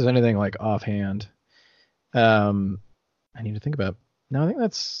me think if there's anything like offhand. I need to think about No, I think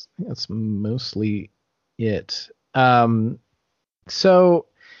that's mostly it. So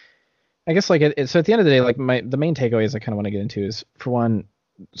I guess like so at the end of the day, like the main takeaways I kind of want to get into is, for one,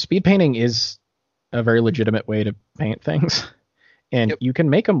 speed painting is a very legitimate way to paint things, and Yep. you can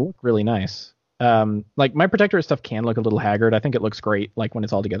make them look really nice. Like my protectorate stuff can look a little haggard. I think it looks great like when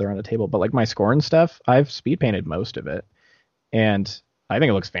it's all together on a table, but like my Scorn stuff, I've speed painted most of it, and I think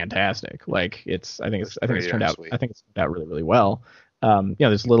it looks fantastic. Like I think it's Pretty turned darn out sweet. I think it's turned out really really well.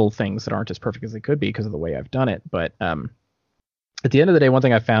 There's little things that aren't as perfect as they could be because of the way I've done it, but at the end of the day, one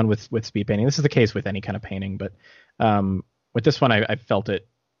thing I found with speed painting, this is the case with any kind of painting, but with this one, I felt it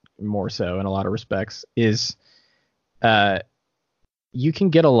more so in a lot of respects, is uh, you can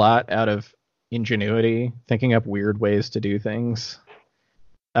get a lot out of ingenuity, thinking up weird ways to do things.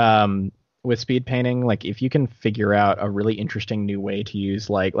 With speed painting, like if you can figure out a really interesting new way to use,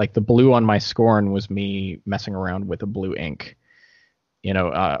 like the blue on my Scorn was me messing around with a blue ink,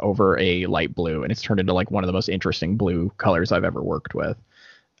 over a light blue, and it's turned into like one of the most interesting blue colors I've ever worked with.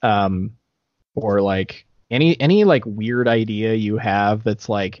 Um, or like any like weird idea you have that's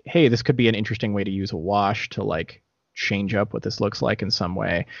like, hey, this could be an interesting way to use a wash to like change up what this looks like in some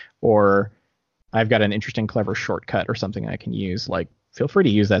way, or I've got an interesting, clever shortcut or something I can use. Like, feel free to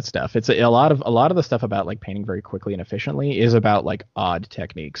use that stuff. It's a lot of the stuff about like painting very quickly and efficiently is about like odd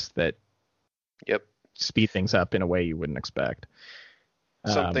techniques that Yep. speed things up in a way you wouldn't expect.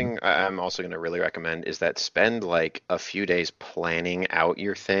 Um, Something I'm also going to really recommend is that spend like a few days planning out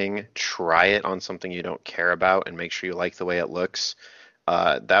your thing. Try it on something you don't care about and make sure you like the way it looks.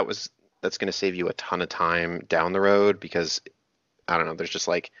 That's going to save you a ton of time down the road because I don't know. There's just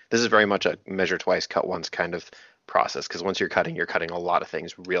like this is very much a measure twice, cut once kind of process because once you're cutting a lot of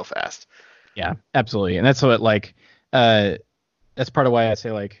things real fast. yeah, absolutely, and that's what like uh, that's part of why I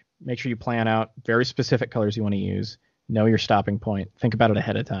say like make sure you plan out very specific colors you want to use. Know your stopping point. Think about it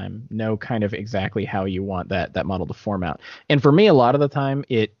ahead of time. Know kind of exactly how you want that model to form out. And for me, a lot of the time,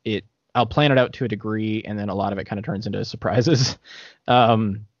 it I'll plan it out to a degree, and then a lot of it kind of turns into surprises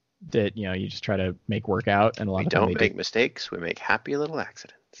um, that you just try to make work out, and a lot We of time don't they do. make mistakes, we make happy little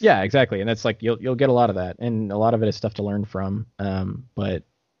accidents. Yeah, exactly. And that's like you'll get a lot of that, and a lot of it is stuff to learn from. But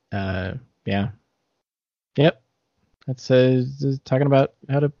yeah, yep. That's talking about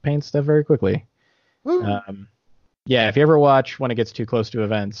how to paint stuff very quickly. Woo. Um, yeah, if you ever watch when it gets too close to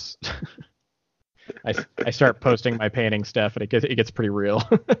events, I start posting my painting stuff, and it gets pretty real.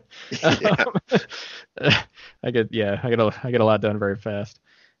 Yeah, um, I get a lot done very fast.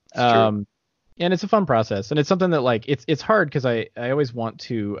 it's true. Um, and it's a fun process, and it's something that like it's hard because I always want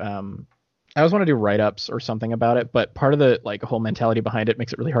to I always want to do write-ups or something about it, but part of the like whole mentality behind it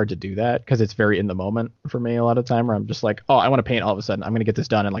makes it really hard to do that because it's very in the moment for me a lot of the time where I'm just like, oh, I want to paint all of a sudden. I'm gonna get this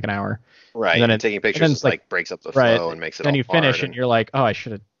done in like an hour. And Right, then and taking and then pictures it's like, like breaks up the right. flow and makes it Then all you hard finish and and you're like, oh, I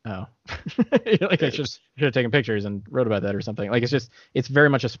should have. Oh, you're like I should oops. have taken pictures and wrote about that or something. Like it's very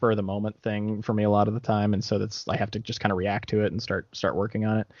much a spur of the moment thing for me a lot of the time, and so that's I have to just kind of react to it and start working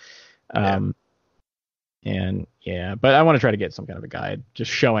on it. Yeah, Um, and yeah, but I want to try to get some kind of a guide,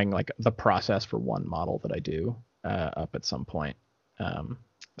 just showing like the process for one model that I do up at some point. Um,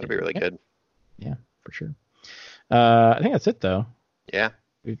 that'd be really yeah, good. yeah, for sure. I think that's it though. Yeah,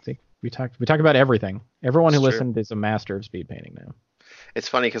 We talked about everything. Everyone who it's true. listened is a master of speed painting now. It's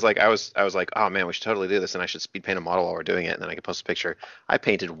funny because like I was like, oh man, we should totally do this, and I should speed paint a model while we're doing it, and then I could post a picture. I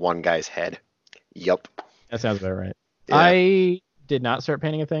painted one guy's head. Yup. That sounds about right. Yeah. I did not start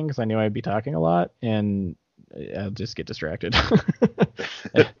painting a thing because I knew I'd be talking a lot, and I'll just get distracted.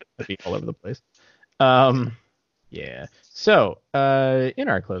 I'd be all over the place. Um, yeah. So, in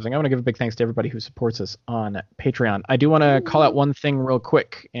our closing, I want to give a big thanks to everybody who supports us on Patreon. I do want to call out one thing real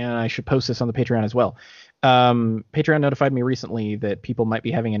quick, and I should post this on the Patreon as well. Patreon notified me recently that people might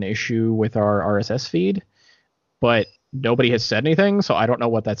be having an issue with our RSS feed, but nobody has said anything, so I don't know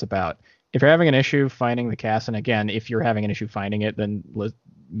what that's about. If you're having an issue finding the cast, and again, if you're having an issue finding it, then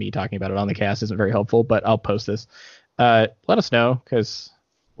me talking about it on the cast isn't very helpful, but I'll post this. Let us know, because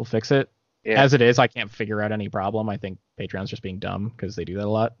we'll fix it. Yeah. As it is, I can't figure out any problem. I think Patreon's just being dumb, because they do that a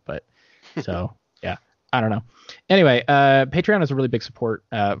lot, but so, yeah, I don't know. Anyway, Patreon is a really big support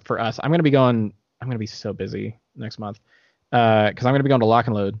for us. I'm going to be so busy next month, because I'm going to be going to Lock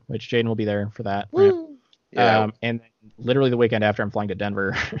and Load, which Jaden will be there for that. Right? Woo. Yeah. And then literally the weekend after, I'm flying to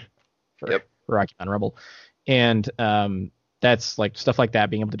Denver for Yep. Rocky Mountain Rebel, and that's like stuff like that.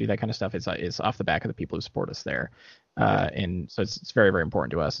 Being able to do that kind of stuff is off the back of the people who support us there, and so it's very very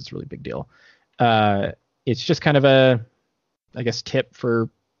important to us. It's a really big deal. It's just kind of a, I guess, tip for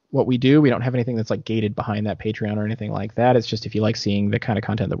what we do. We don't have anything that's like gated behind that Patreon or anything like that. It's just if you like seeing the kind of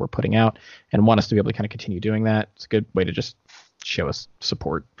content that we're putting out and want us to be able to kind of continue doing that, it's a good way to just show us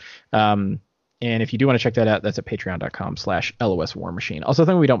support. And if you do want to check that out, that's at patreon.com/LOS War Machine. Also,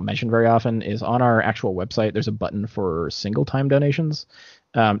 something we don't mention very often is on our actual website, there's a button for single time donations.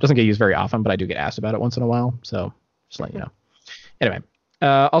 Doesn't get used very often, but I do get asked about it once in a while. So just letting you know. Anyway,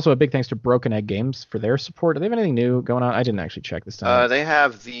 also a big thanks to Broken Egg Games for their support. Do they have anything new going on? I didn't actually check this time. They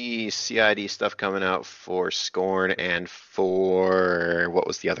have the CID stuff coming out for Scorn and for, what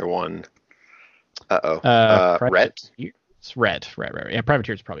was the other one? Red? It's Red. Yeah,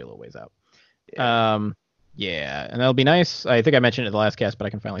 Privateer's probably a little ways out. Yeah, and that'll be nice. I think I mentioned it in the last cast, but I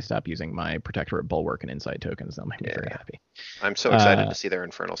can finally stop using my Protectorate, Bulwark, and Inside tokens. That'll make me very happy. I'm so excited to see their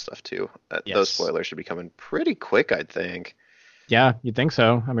Infernal stuff too. Yes. Those spoilers should be coming pretty quick, I'd think. Yeah, you'd think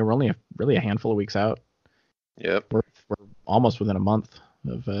so. I mean, we're only really a handful of weeks out. Yep. We're almost within a month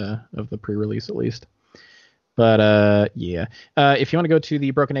of the pre-release at least. But yeah, if you want to go to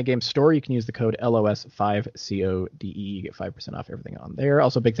the Broken Egg Games store, you can use the code LOS5CODE. You get 5% off everything on there.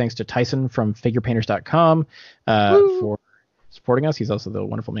 Also, big thanks to Tyson from FigurePainters.com for supporting us. He's also the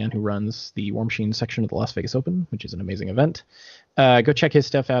wonderful man who runs the War Machine section of the Las Vegas Open, which is an amazing event. Go check his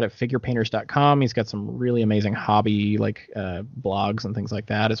stuff out at FigurePainters.com. He's got some really amazing hobby blogs and things like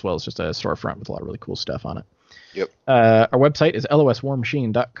that, as well as just a storefront with a lot of really cool stuff on it. Yep. Our website is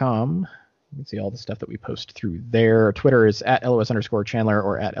loswarmachine.com. You can see all the stuff that we post through there. Our Twitter is at LOS_Chandler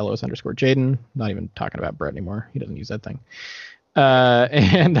or at LOS_Jaden. Not even talking about Brett anymore. He doesn't use that thing.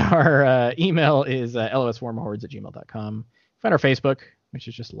 And our email is loswarmahordes@gmail.com. Find our Facebook, which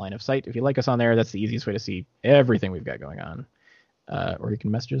is just Line of Sight. If you like us on there, that's the easiest way to see everything we've got going on. Or you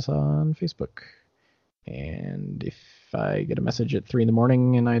can message us on Facebook. And if I get a message at 3 a.m.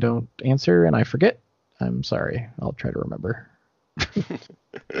 and I don't answer and I forget, I'm sorry. I'll try to remember.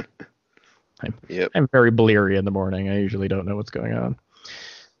 I'm very bleary in the morning. I usually don't know what's going on.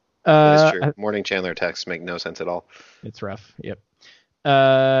 That is true. Morning Chandler texts make no sense at all. It's rough. Yep.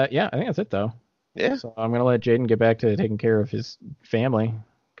 Yeah, I think that's it though. Yeah. So I'm gonna let Jaden get back to taking care of his family.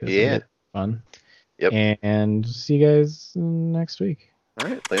 Yeah. It's fun. Yep. And see you guys next week. All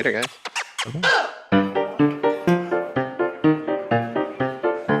right. Later, guys. Okay.